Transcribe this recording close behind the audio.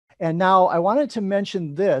And now I wanted to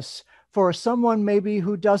mention this for someone maybe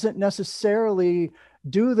who doesn't necessarily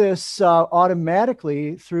do this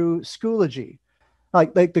automatically through Schoology.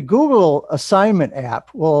 Like the Google assignment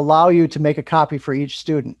app will allow you to make a copy for each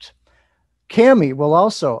student. Kami will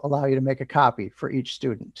also allow you to make a copy for each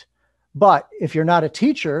student. But if you're not a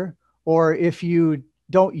teacher, or if you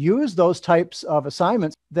don't use those types of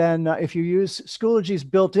assignments, then if you use Schoology's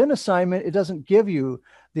built-in assignment, it doesn't give you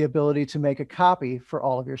the ability to make a copy for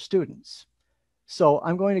all of your students. So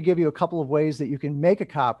I'm going to give you a couple of ways that you can make a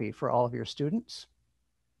copy for all of your students.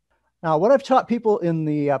 Now, what I've taught people in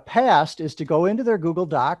the past is to go into their Google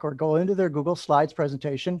Doc or go into their Google Slides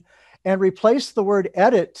presentation and replace the word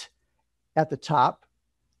edit at the top.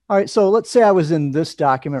 All right, so let's say I was in this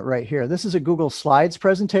document right here. This is a Google Slides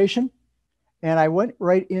presentation, and I went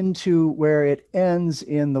right into where it ends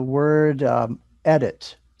in the word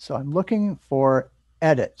edit. So I'm looking for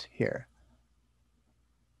edit here.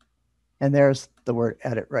 And there's the word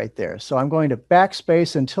edit right there. So I'm going to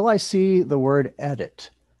backspace until I see the word edit.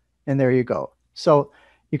 And there you go. So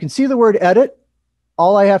you can see the word edit.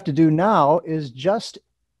 All I have to do now is just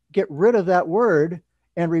get rid of that word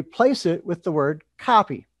and replace it with the word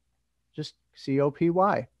copy, just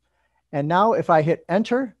C-O-P-Y. And now if I hit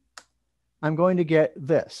enter, I'm going to get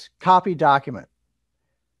this, copy document.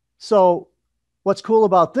 So what's cool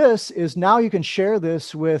about this is now you can share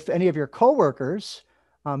this with any of your coworkers,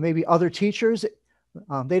 maybe other teachers.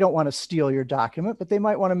 They don't want to steal your document, but they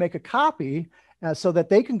might want to make a copy so that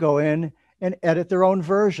they can go in and edit their own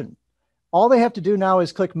version. All they have to do now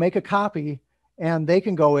is click make a copy, and they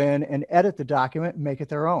can go in and edit the document and make it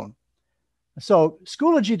their own. So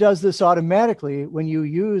Schoology does this automatically when you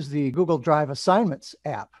use the Google Drive Assignments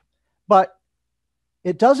app, but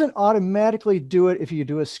it doesn't automatically do it if you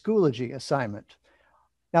do a Schoology assignment.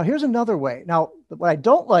 Now, here's another way. Now, what I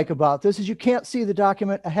don't like about this is you can't see the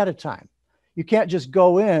document ahead of time. You can't just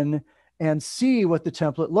go in and see what the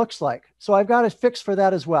template looks like. So I've got a fix for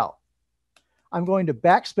that as well. I'm going to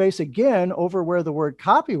backspace again over where the word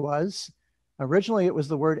copy was. Originally, it was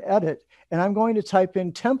the word edit, and I'm going to type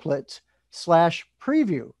in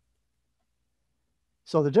template/preview.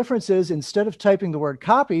 So the difference is instead of typing the word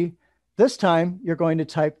copy, this time you're going to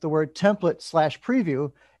type the word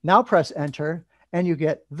template/preview. Now press enter, and you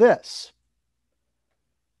get this.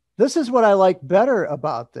 This is what I like better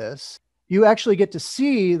about this. You actually get to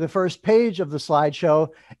see the first page of the slideshow,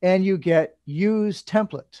 and you get use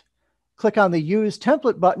template. Click on the use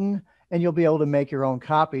template button, and you'll be able to make your own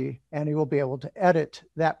copy, and you will be able to edit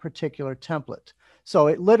that particular template. So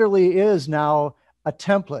it literally is now a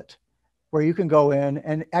template where you can go in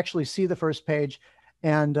and actually see the first page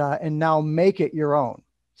and now make it your own.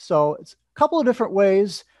 So it's a couple of different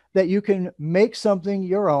ways that you can make something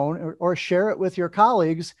your own or share it with your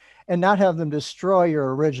colleagues and not have them destroy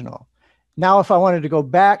your original. Now, if I wanted to go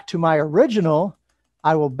back to my original,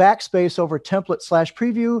 I will backspace over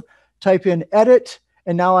template/preview, type in edit,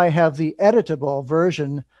 and now I have the editable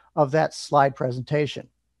version of that slide presentation.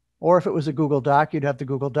 Or if it was a Google Doc, you'd have the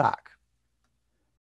Google Doc.